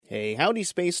Hey, howdy,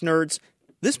 space nerds.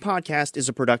 This podcast is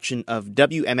a production of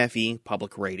WMFE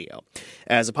Public Radio.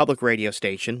 As a public radio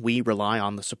station, we rely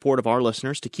on the support of our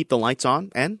listeners to keep the lights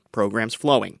on and programs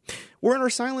flowing. We're in our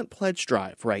silent pledge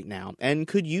drive right now and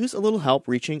could use a little help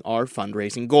reaching our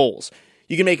fundraising goals.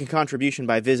 You can make a contribution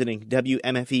by visiting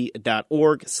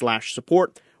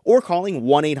WMFE.org/support or calling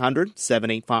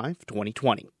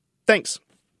 1-800-785-2020. Thanks.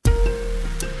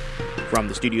 From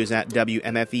the studios at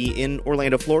WMFE in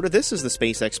Orlando, Florida, this is the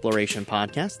Space Exploration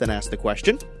Podcast that asks the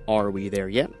question, are we there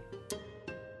yet?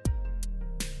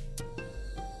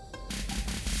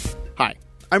 Hi,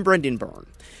 I'm Brendan Byrne.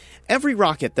 Every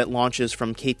rocket that launches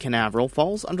from Cape Canaveral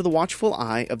falls under the watchful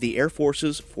eye of the Air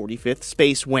Force's 45th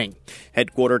Space Wing.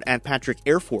 Headquartered at Patrick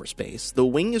Air Force Base, the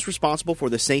wing is responsible for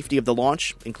the safety of the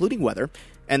launch, including weather,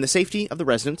 and the safety of the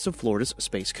residents of Florida's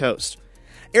Space Coast.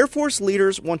 Air Force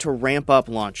leaders want to ramp up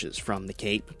launches from the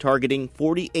Cape, targeting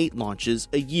 48 launches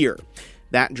a year.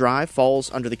 That drive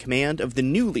falls under the command of the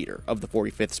new leader of the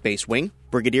 45th Space Wing,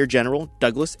 Brigadier General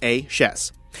Douglas A.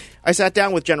 Schess. I sat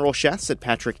down with General Schess at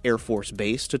Patrick Air Force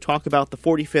Base to talk about the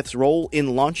 45th's role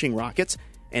in launching rockets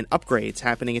and upgrades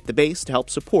happening at the base to help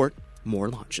support more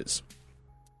launches.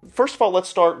 First of all, let's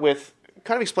start with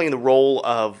kind of explaining the role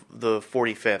of the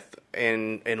 45th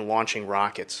in launching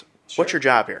rockets. Sure. What's your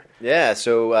job here? Yeah,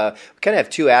 so we kind of have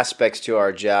two aspects to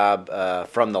our job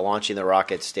from the launching the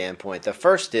rocket standpoint. The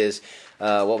first is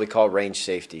what we call range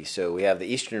safety. So we have the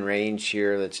Eastern Range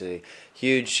here. That's a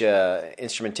huge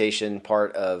instrumentation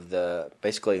part of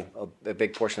basically a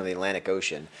big portion of the Atlantic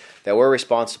Ocean that we're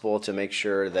responsible to make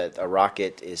sure that a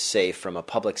rocket is safe from a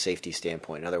public safety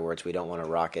standpoint. In other words, we don't want a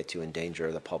rocket to endanger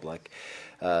the public.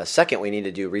 Second, we need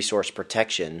to do resource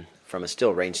protection. From a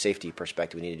still range safety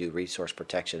perspective, we need to do resource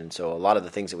protection. And so a lot of the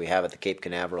things that we have at the Cape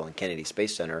Canaveral and Kennedy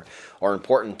Space Center are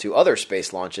important to other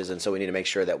space launches, and so we need to make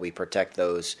sure that we protect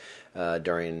those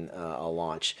during a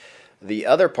launch. The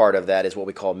other part of that is what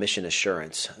we call mission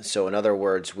assurance. So in other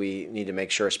words, we need to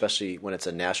make sure, especially when it's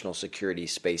a national security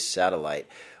space satellite,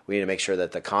 we need to make sure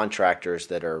that the contractors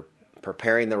that are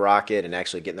preparing the rocket and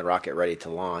actually getting the rocket ready to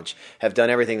launch have done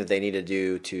everything that they need to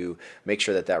do to make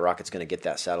sure that that rocket's going to get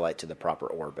that satellite to the proper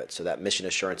orbit. So that mission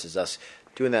assurance is us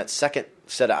doing that second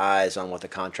set of eyes on what the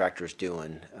contractor's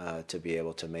doing to be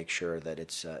able to make sure that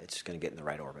it's going to get in the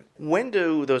right orbit. When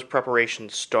do those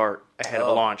preparations start ahead of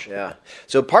a launch? Yeah.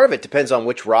 So part of it depends on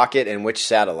which rocket and which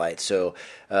satellite. So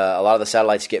a lot of the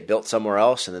satellites get built somewhere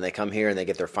else, and then they come here and they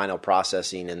get their final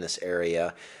processing in this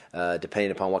area.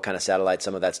 Depending upon what kind of satellite,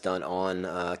 some of that's done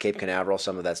on Cape Canaveral,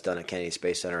 some of that's done at Kennedy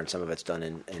Space Center, and some of it's done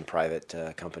in private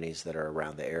companies that are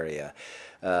around the area.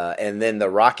 And then the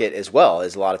rocket as well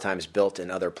is a lot of times built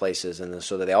in other places, and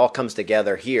so that it all comes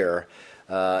together here.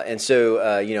 And so,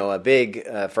 a big,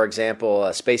 for example,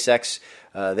 SpaceX,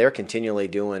 they're continually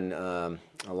doing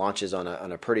launches on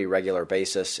a pretty regular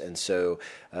basis, and so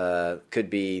could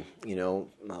be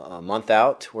a month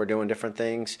out we're doing different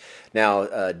things.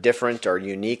 Now different or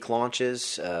unique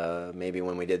launches, maybe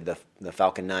when we did the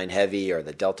Falcon 9 Heavy or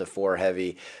the Delta IV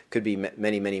Heavy, could be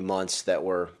many months that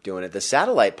we're doing it. The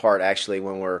satellite part, actually,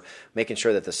 when we're making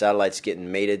sure that the satellite's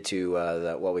getting mated to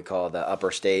what we call the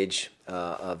upper stage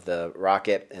of the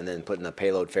rocket, and then putting the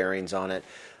payload fairings on it.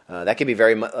 That could be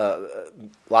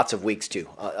lots of weeks too,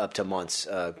 up to months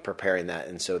preparing that,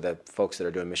 and so the folks that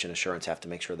are doing mission assurance have to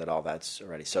make sure that all that's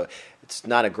ready. So it's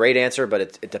not a great answer, but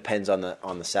it depends on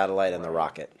the satellite and the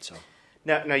rocket. So.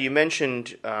 Now you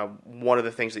mentioned one of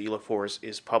the things that you look for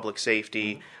is public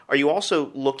safety. Are you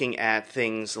also looking at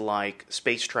things like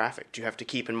space traffic? Do you have to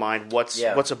keep in mind what's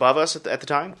above us at the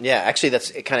time? Yeah, actually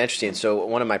that's kind of interesting. So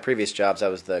one of my previous jobs, I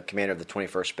was the commander of the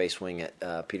 21st Space Wing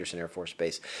at Peterson Air Force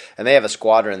Base, and they have a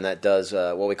squadron that does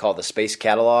what we call the space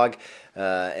catalog.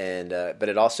 But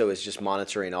it also is just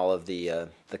monitoring all of the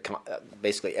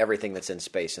basically everything that's in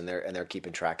space, and they're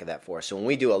keeping track of that for us. So when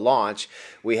we do a launch,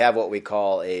 we have what we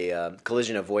call a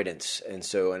collision avoidance, and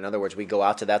so in other words, we go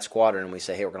out to that squadron and we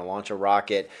say, hey, we're going to launch a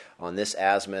rocket on this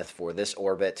azimuth for this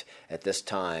orbit at this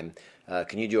time.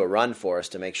 Can you do a run for us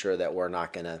to make sure that we're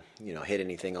not going to hit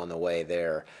anything on the way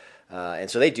there? And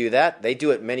so they do that. They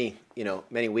do it many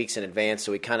weeks in advance.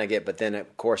 So we kind of get, but then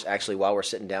of course, actually, while we're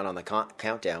sitting down on the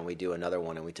countdown, we do another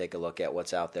one and we take a look at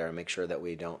what's out there and make sure that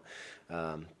we don't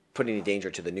put any danger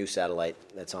to the new satellite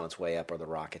that's on its way up or the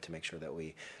rocket, to make sure that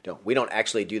we don't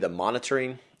actually do the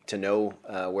monitoring to know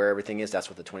where everything is. That's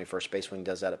what the 21st Space Wing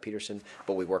does out at Peterson,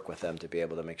 but we work with them to be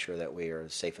able to make sure that we are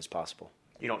as safe as possible.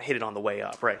 You don't hit it on the way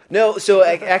up, right? No, so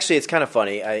actually it's kind of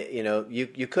funny.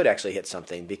 You could actually hit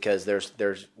something, because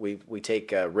we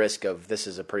take a risk of this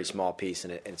is a pretty small piece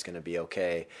and it's going to be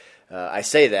okay. I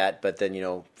say that, but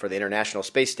then, for the International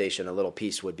Space Station, a little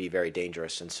piece would be very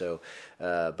dangerous. And so,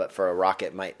 but for a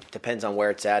rocket, depends on where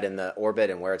it's at in the orbit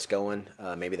and where it's going.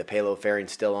 Maybe the payload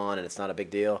fairing's still on and it's not a big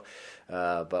deal.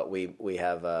 But we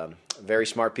have very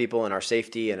smart people in our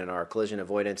safety and in our collision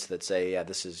avoidance that say, yeah,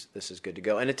 this is good to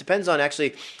go. And it depends on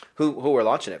actually who we're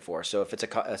launching it for. So if it's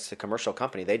a commercial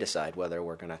company, they decide whether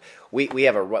we're going to. We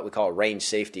have what we call a range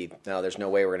safety. Now, there's no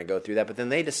way we're going to go through that. But then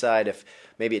they decide if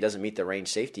maybe it doesn't meet the range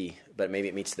safety, but maybe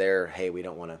it meets their. Hey, we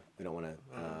don't want to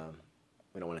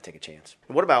take a chance.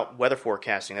 What about weather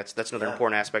forecasting? That's another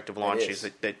important aspect of launches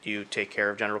that you take care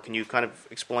of, General. Can you kind of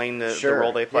explain the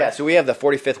role they play? Yeah, so we have the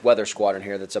 45th Weather Squadron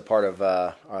here that's a part of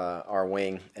our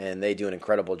wing, and they do an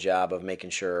incredible job of making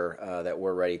sure that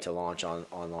we're ready to launch on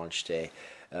launch day.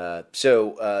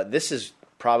 So this is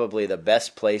probably the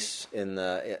best place in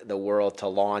the world to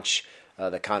launch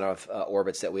the kind of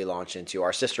orbits that we launch into.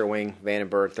 Our sister wing,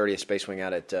 Vandenberg, 30th Space Wing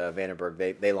out at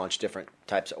Vandenberg, they launch different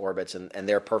types of orbits, and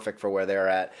they're perfect for where they're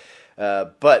at.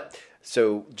 But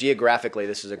so geographically,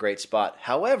 this is a great spot.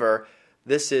 However,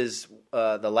 this is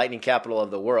the lightning capital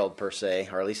of the world, per se,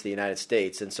 or at least the United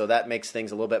States, and so that makes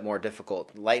things a little bit more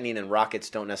difficult. Lightning and rockets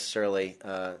don't necessarily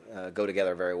go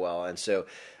together very well, and so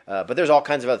but there's all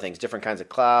kinds of other things, different kinds of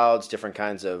clouds, different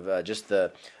kinds of just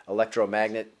the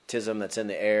electromagnetism that's in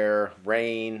the air,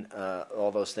 rain,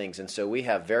 all those things. And so we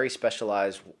have very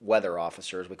specialized weather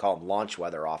officers. We call them launch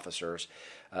weather officers.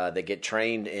 They get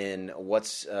trained in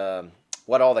what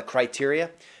all the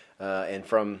criteria, and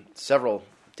from several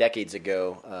decades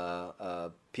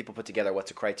ago, people put together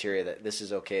what's a criteria that this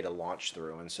is okay to launch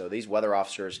through. And so these weather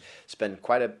officers spend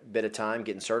quite a bit of time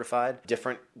getting certified.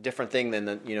 Different thing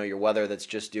than your weather that's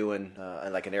just doing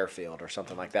like an airfield or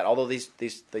something like that. Although these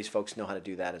folks know how to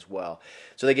do that as well.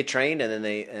 So they get trained, and then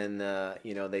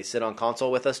they sit on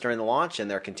console with us during the launch, and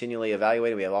they're continually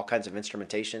evaluated. We have all kinds of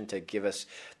instrumentation to give us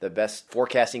the best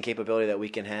forecasting capability that we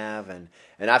can have. And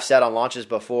I've sat on launches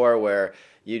before where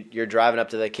you're driving up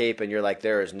to the Cape and you're like,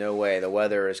 there is no way, the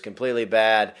weather is completely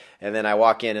bad. And then I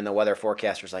walk in and the weather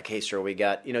forecaster's like, hey, sir, we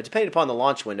got, depending upon the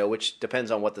launch window, which depends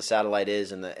on what the satellite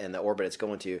is and the orbit it's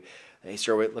going to. Hey,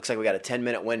 sir, it looks like we got a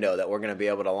 10-minute window that we're going to be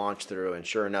able to launch through. And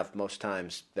sure enough, most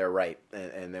times they're right.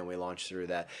 And then we launch through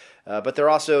that. But they're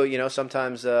also,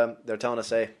 sometimes they're telling us,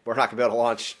 hey, we're not going to be able to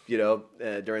launch,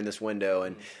 during this window.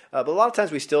 And but a lot of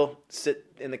times we still sit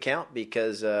in the count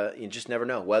because you just never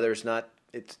know. Weather's not.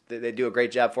 They do a great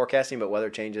job forecasting, but weather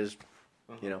changes,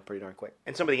 pretty darn quick.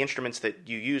 And some of the instruments that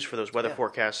you use for those weather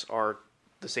forecasts are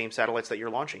the same satellites that you're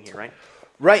launching here, right?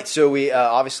 Right. So we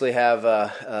obviously have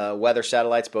weather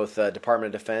satellites, both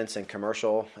Department of Defense and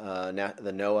commercial,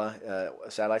 the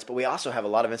NOAA satellites. But we also have a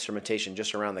lot of instrumentation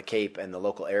just around the Cape and the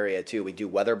local area, too. We do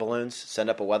weather balloons, send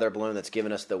up a weather balloon that's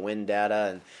giving us the wind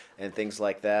data and things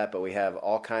like that. But we have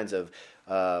all kinds of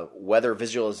weather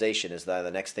visualization is the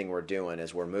next thing we're doing,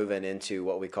 is we're moving into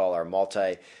what we call our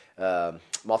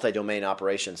multi-domain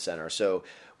operations center. So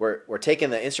we're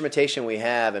taking the instrumentation we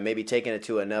have and maybe taking it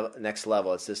to a next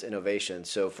level. It's this innovation.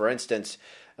 So for instance,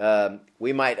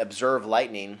 we might observe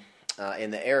lightning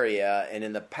in the area, and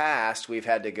in the past we've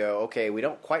had to go, okay, we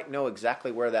don't quite know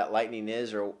exactly where that lightning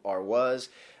is or was,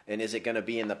 and is it going to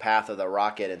be in the path of the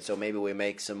rocket? And so maybe we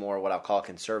make some more what I'll call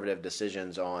conservative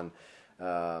decisions on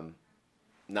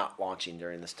not launching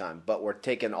during this time. But we're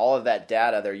taking all of that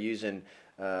data. They're using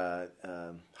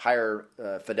higher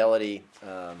fidelity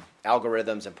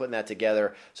algorithms and putting that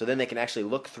together, so then they can actually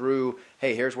look through,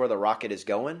 hey, here's where the rocket is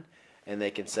going, and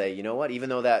they can say, you know what, even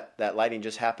though that lightning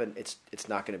just happened, it's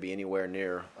not going to be anywhere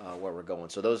near where we're going.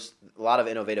 So a lot of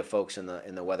innovative folks in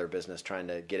the weather business trying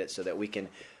to get it so that we can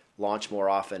launch more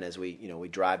often as we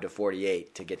drive to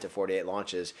 48 to get to 48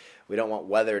 launches. We don't want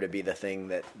weather to be the thing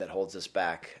that holds us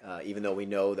back, even though we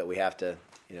know that we have to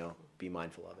be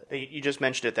mindful of it. You just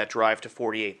mentioned it, that drive to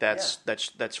 48. That's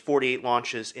 48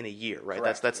 launches in a year, right?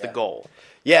 Correct. That's the goal.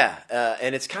 Yeah,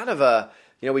 and it's kind of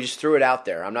we just threw it out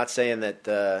there. I'm not saying that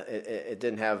it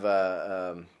didn't have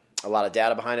a lot of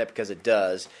data behind it, because it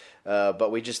does. But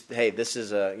we just, hey, this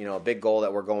is a big goal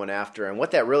that we're going after. And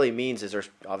what that really means is there's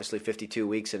obviously 52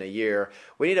 weeks in a year.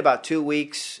 We need about 2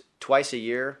 weeks twice a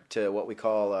year to what we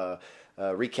call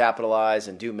recapitalize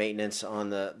and do maintenance on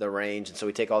the range. And so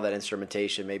we take all that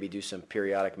instrumentation, maybe do some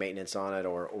periodic maintenance on it,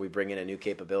 or we bring in a new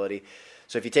capability.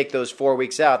 So if you take those 4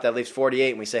 weeks out, that leaves 48,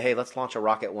 and we say, hey, let's launch a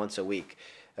rocket once a week.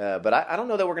 But I don't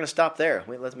know that we're going to stop there.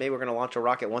 Maybe we're going to launch a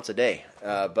rocket once a day.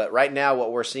 But right now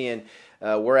what we're seeing,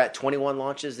 we're at 21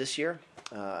 launches this year.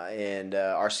 And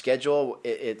our schedule,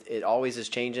 it always is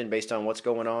changing based on what's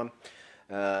going on.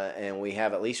 And we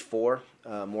have at least 4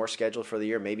 more scheduled for the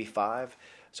year, maybe 5.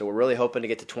 So we're really hoping to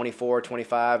get to 24,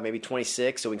 25, maybe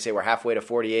 26, so we can say we're halfway to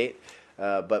 48.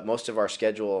 But most of our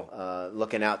schedule,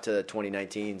 looking out to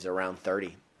 2019, is around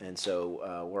 30. And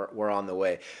so we're on the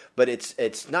way. But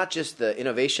it's not just the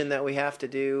innovation that we have to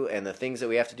do and the things that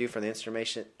we have to do for the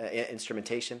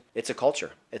instrumentation. It's a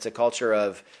culture. It's a culture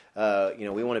of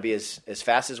we want to be as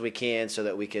fast as we can so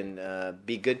that we can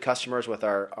be good customers with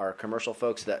our commercial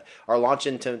folks that are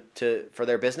launching for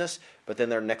their business. But then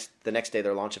the next day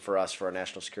they're launching for us for our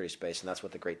national security space, and that's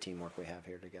what the great teamwork we have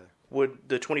here together. Would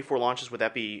the 24 launches, would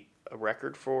that be a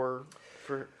record for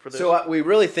this? So we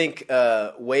really think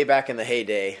way back in the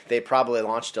heyday, they probably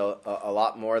launched a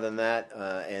lot more than that,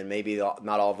 and maybe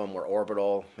not all of them were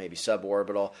orbital, maybe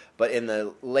suborbital. But in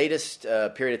the latest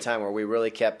period of time where we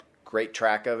really kept great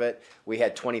track of it, we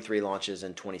had 23 launches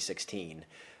in 2016.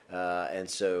 And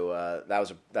so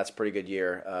that's a pretty good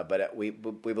year. But we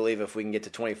believe if we can get to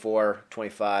 24,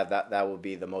 25, that will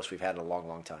be the most we've had in a long,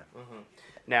 long time. Mm-hmm.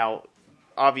 Now,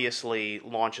 obviously,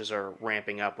 launches are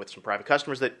ramping up with some private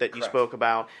customers that you spoke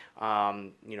about,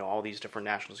 all these different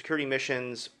national security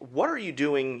missions. What are you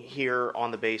doing here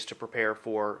on the base to prepare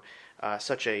for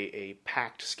such a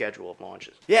packed schedule of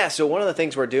launches? Yeah, so one of the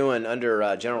things we're doing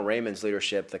under General Raymond's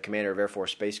leadership, the Commander of Air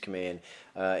Force Space Command,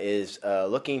 is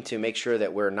looking to make sure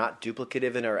that we're not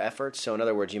duplicative in our efforts. So in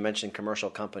other words, you mentioned commercial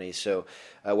companies. So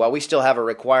while we still have a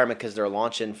requirement because they're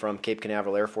launching from Cape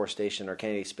Canaveral Air Force Station or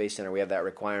Kennedy Space Center, we have that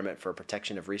requirement for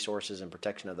protection of resources and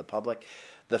protection of the public.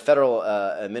 The Federal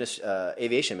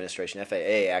Aviation Administration,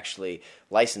 FAA, actually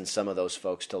licensed some of those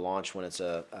folks to launch when it's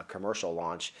a commercial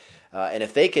launch. And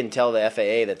if they can tell the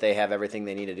FAA that they have everything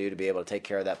they need to do to be able to take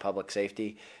care of that public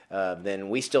safety, then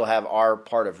we still have our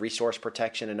part of resource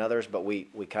protection and others, but we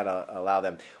kind of allow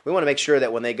them. We want to make sure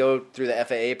that when they go through the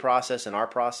FAA process and our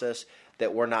process,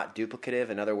 that we're not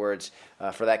duplicative. In other words,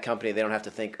 for that company, they don't have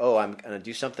to think, oh, I'm going to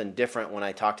do something different when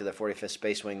I talk to the 45th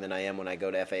Space Wing than I am when I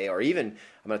go to FAA, or even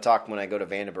I'm going to talk when I go to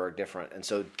Vandenberg different. And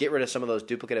so get rid of some of those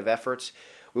duplicative efforts.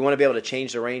 We want to be able to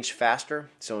change the range faster.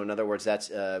 So in other words,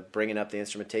 that's bringing up the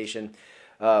instrumentation.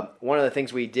 One of the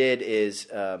things we did is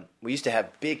we used to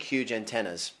have big, huge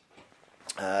antennas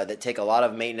that take a lot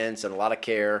of maintenance and a lot of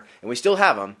care, and we still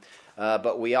have them.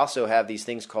 But we also have these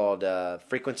things called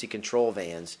frequency control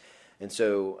vans. And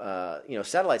so,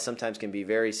 satellites sometimes can be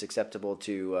very susceptible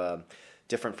to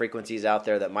different frequencies out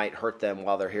there that might hurt them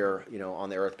while they're here, on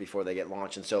the Earth before they get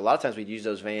launched. And so a lot of times we'd use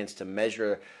those vans to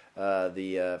measure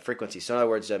the frequency. So in other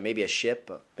words, maybe a ship,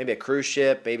 maybe a cruise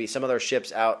ship, maybe some of their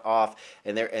ships off,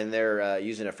 and they're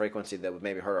using a frequency that would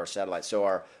maybe hurt our satellites. So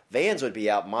our vans would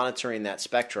be out monitoring that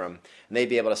spectrum, and they'd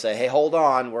be able to say, hey, hold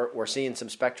on, we're seeing some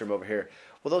spectrum over here.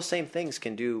 Well, those same things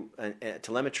can do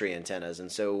telemetry antennas,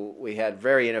 and so we had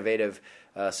very innovative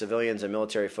civilians and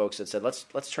military folks that said,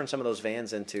 let's turn some of those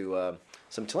vans into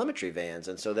some telemetry vans,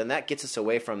 and so then that gets us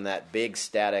away from that big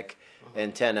static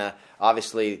antenna.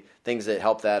 Obviously, things that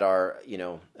help that are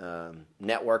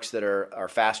networks that are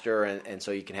faster, and so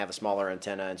you can have a smaller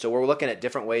antenna. And so we're looking at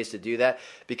different ways to do that,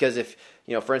 because if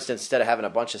for instance, instead of having a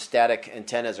bunch of static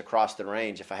antennas across the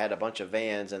range, if I had a bunch of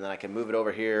vans and then I can move it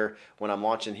over here when I'm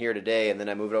launching here today, and then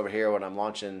I move it over here when I'm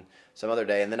launching some other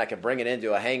day, and then I can bring it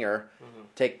into a hangar,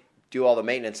 do all the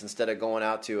maintenance instead of going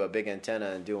out to a big antenna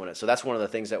and doing it. So that's one of the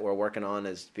things that we're working on,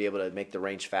 is to be able to make the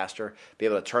range faster, be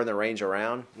able to turn the range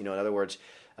around. In other words,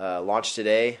 launch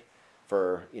today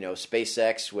for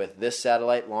SpaceX with this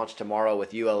satellite, launch tomorrow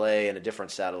with ULA and a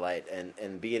different satellite,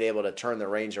 and being able to turn the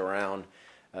range around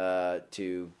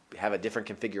to have a different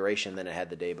configuration than it had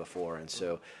the day before. And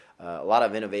so a lot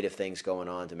of innovative things going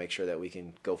on to make sure that we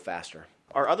can go faster.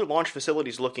 Are other launch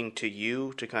facilities looking to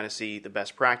you to kind of see the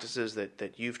best practices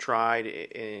that you've tried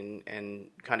and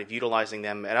kind of utilizing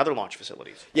them at other launch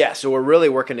facilities? Yeah, so we're really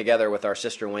working together with our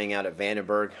sister wing out at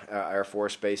Vandenberg Air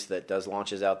Force Base that does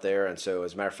launches out there. And so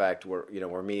as a matter of fact,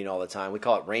 we're meeting all the time. We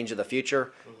call it Range of the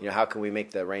Future. How can we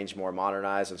make the range more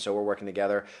modernized? And so we're working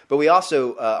together. But we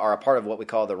also are a part of what we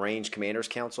call the Range Commanders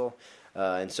Council.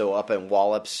 And so up in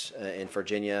Wallops in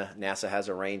Virginia, NASA has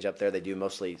a range up there. They do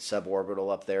mostly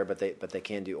suborbital up there, but they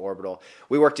can do orbital.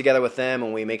 We work together with them,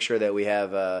 and we make sure that we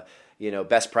have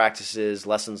best practices,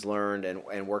 lessons learned,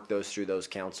 and work those through those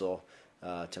council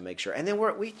to make sure. And then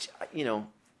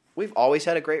we've always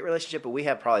had a great relationship, but we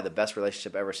have probably the best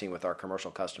relationship I've ever seen with our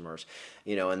commercial customers.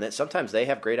 And that sometimes they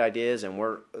have great ideas, and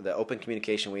the open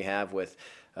communication we have with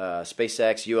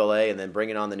SpaceX, ULA, and then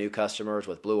bringing on the new customers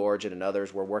with Blue Origin and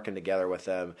others. We're working together with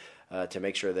them to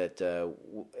make sure that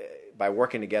by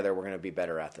working together, we're going to be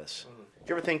better at this. Mm-hmm.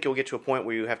 Do you ever think you'll get to a point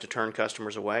where you have to turn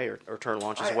customers away or turn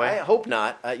launches away? I hope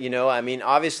not.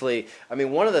 Obviously,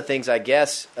 one of the things, I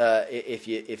guess, if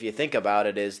you think about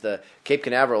it, is the Cape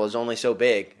Canaveral is only so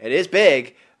big. It is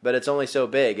big, but it's only so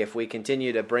big. If we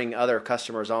continue to bring other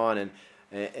customers on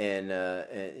and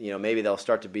maybe they'll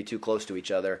start to be too close to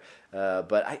each other.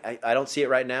 But I don't see it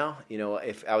right now.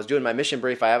 If I was doing my mission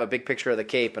brief, I have a big picture of the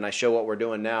Cape and I show what we're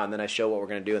doing now, and then I show what we're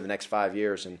going to do in the next 5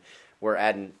 years, and we're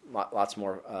adding lots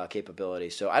more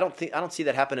capability. So I don't see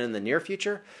that happening in the near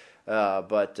future.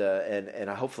 But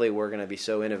hopefully we're going to be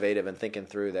so innovative and thinking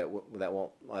through that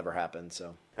won't ever happen.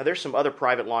 So now there's some other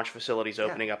private launch facilities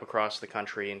opening up across the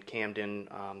country. In Camden,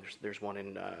 there's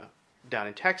one down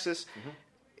in Texas. Mm-hmm.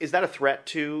 Is that a threat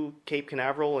to Cape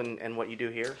Canaveral and what you do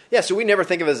here? Yeah, so we never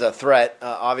think of it as a threat.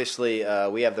 Obviously,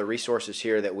 we have the resources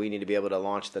here that we need to be able to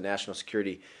launch the national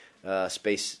security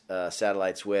space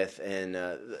satellites with, and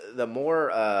the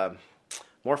more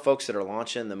folks that are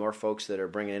launching, the more folks that are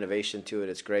bringing innovation to it,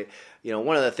 it's great.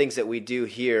 One of the things that we do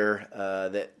here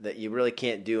that you really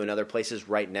can't do in other places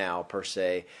right now, per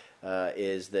se,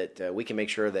 is that we can make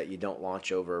sure that you don't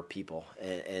launch over people.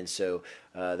 And so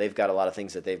they've got a lot of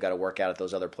things that they've got to work out at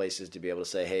those other places to be able to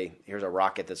say, hey, here's a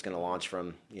rocket that's going to launch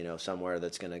from somewhere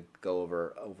that's going to go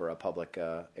over a public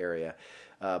area.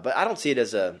 But I don't see it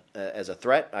as a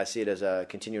threat. I see it as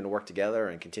continuing to work together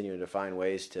and continuing to find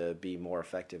ways to be more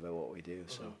effective at what we do.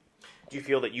 So, do you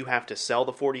feel that you have to sell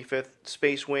the 45th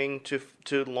Space Wing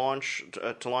to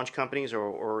launch companies,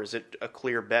 or is it a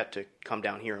clear bet to come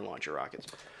down here and launch your rockets?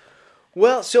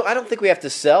 Well, so I don't think we have to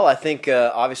sell. I think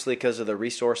obviously because of the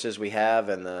resources we have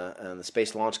and the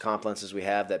space launch complexes we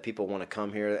have, that people want to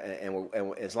come here,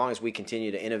 and as long as we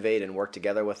continue to innovate and work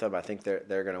together with them, I think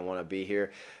they're going to want to be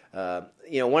here.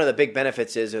 One of the big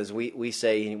benefits is we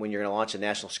say when you're going to launch a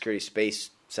national security space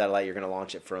satellite, you're going to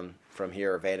launch it from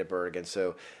here or Vandenberg, and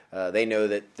so they know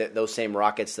that those same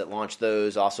rockets that launch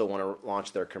those also want to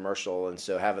launch their commercial, and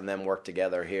so having them work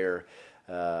together here,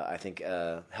 I think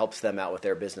helps them out with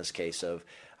their business case of,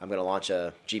 I'm going to launch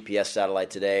a GPS satellite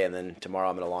today, and then tomorrow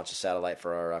I'm going to launch a satellite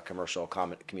for our commercial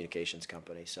communications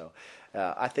company. So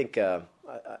I think I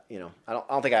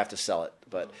don't think I have to sell it,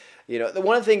 but the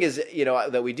one thing is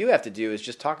that we do have to do is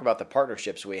just talk about the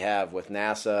partnerships we have with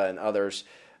NASA and others.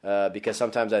 Because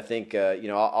sometimes I think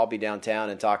I'll be downtown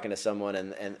and talking to someone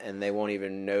and they won't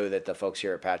even know that the folks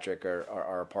here at Patrick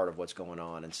are a part of what's going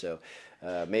on, and so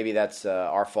maybe that's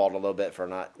our fault a little bit for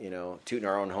not tooting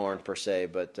our own horn per se,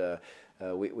 but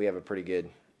we have a pretty good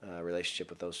relationship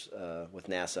with those with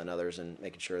NASA and others, and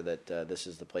making sure that this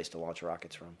is the place to launch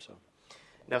rockets from. So.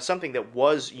 Now, something that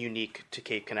was unique to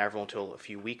Cape Canaveral until a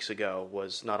few weeks ago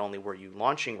was not only were you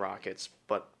launching rockets,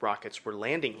 but rockets were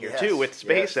landing here too with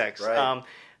SpaceX. Yes, right.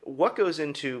 What goes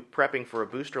into prepping for a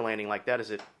booster landing like that?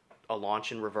 Is it a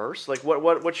launch in reverse? Like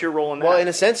what's your role in that? Well, in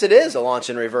a sense, it is a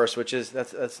launch in reverse, which is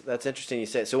that's interesting you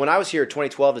say. So when I was here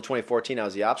 2012 to 2014, I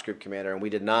was the ops group commander, and we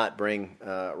did not bring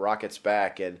rockets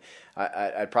back. And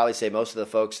I'd probably say most of the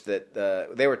folks that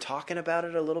they were talking about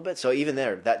it a little bit. So even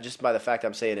there, that just by the fact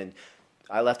I'm saying,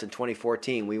 I left in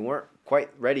 2014, we weren't quite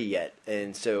ready yet,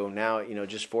 and so now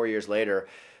just 4 years later.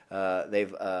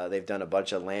 They've done a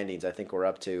bunch of landings. I think we're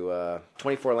up to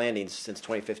 24 landings since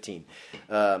 2015,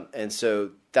 and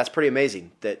so that's pretty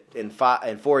amazing. That in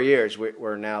 4 years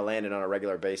we're now landing on a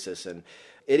regular basis, and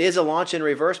it is a launch in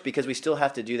reverse because we still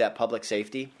have to do that public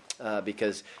safety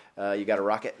because you got a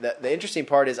rocket. The interesting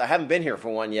part is I haven't been here for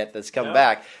one yet that's come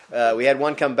back. We had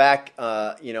one come back,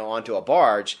 onto a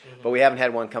barge, but we haven't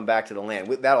had one come back to the land.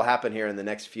 That'll happen here in the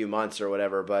next few months or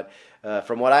whatever. But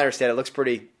from what I understand, it looks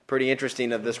pretty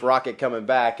interesting of this rocket coming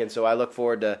back, and so I look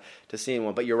forward to seeing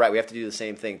one. But you're right, we have to do the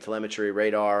same thing, telemetry,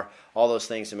 radar, all those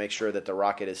things to make sure that the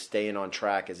rocket is staying on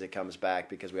track as it comes back,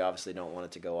 because we obviously don't want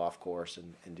it to go off course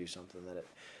and do something that it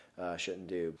shouldn't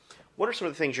do. What are some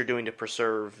of the things you're doing to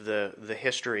preserve the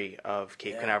history of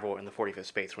Cape Canaveral and the 45th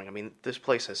Space Wing? I mean, this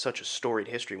place has such a storied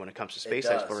history when it comes to space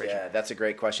exploration. Yeah, that's a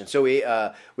great question. So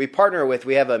we partner with,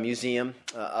 we have a museum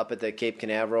up at the Cape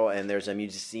Canaveral, and there's a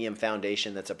museum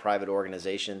foundation that's a private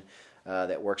organization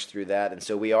that works through that. And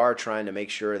so we are trying to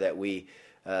make sure that we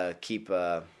keep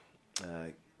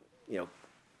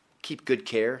good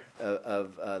care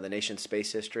of the nation's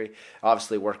space history.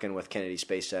 Obviously working with Kennedy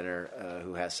Space Center,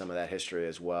 who has some of that history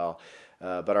as well.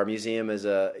 But our museum is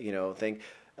a thing.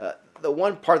 The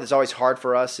one part that's always hard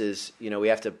for us is we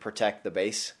have to protect the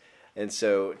base. And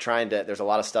so there's a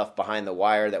lot of stuff behind the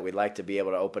wire that we'd like to be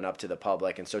able to open up to the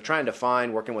public. And so trying to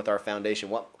find, working with our foundation,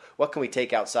 what what can we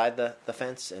take outside the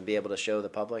fence and be able to show the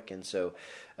public. And so,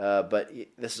 but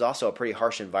this is also a pretty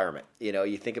harsh environment.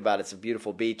 You think about it's a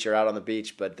beautiful beach. You're out on the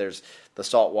beach, but there's the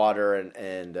salt water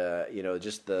and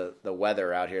just the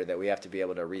weather out here that we have to be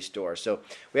able to restore. So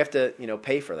we have to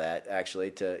pay for that actually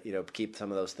to keep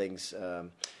some of those things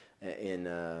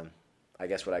in I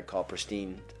guess what I'd call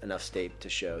pristine enough state to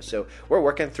show. So we're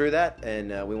working through that,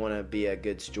 and we want to be a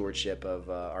good stewardship of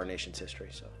our nation's history.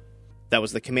 So. That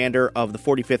was the commander of the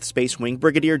 45th Space Wing,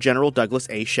 Brigadier General Douglas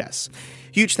A. Schess.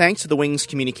 Huge thanks to the Wing's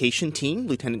communication team,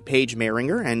 Lieutenant Paige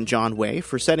Mehringer and John Way,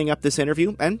 for setting up this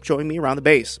interview and showing me around the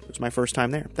base. It was my first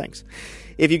time there. Thanks.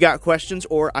 If you got questions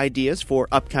or ideas for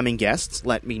upcoming guests,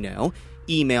 let me know.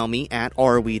 Email me at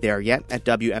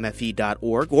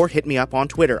arewethereyet@wmfe.org or hit me up on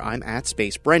Twitter. I'm at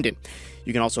Space Brendan.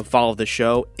 You can also follow the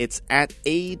show. It's at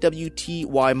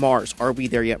AWTY Mars. Are we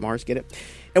there yet, Mars? Get it?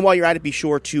 And while you're at it, be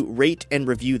sure to rate and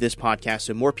review this podcast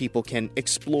so more people can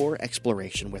explore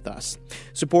exploration with us.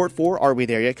 Support for Are We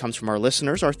There Yet comes from our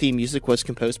listeners. Our theme music was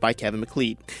composed by Kevin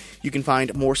McLeod. You can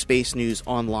find more space news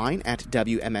online at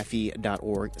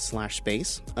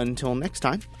wmfe.org/space. Until next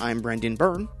time, I'm Brendan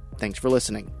Byrne. Thanks for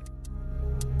listening.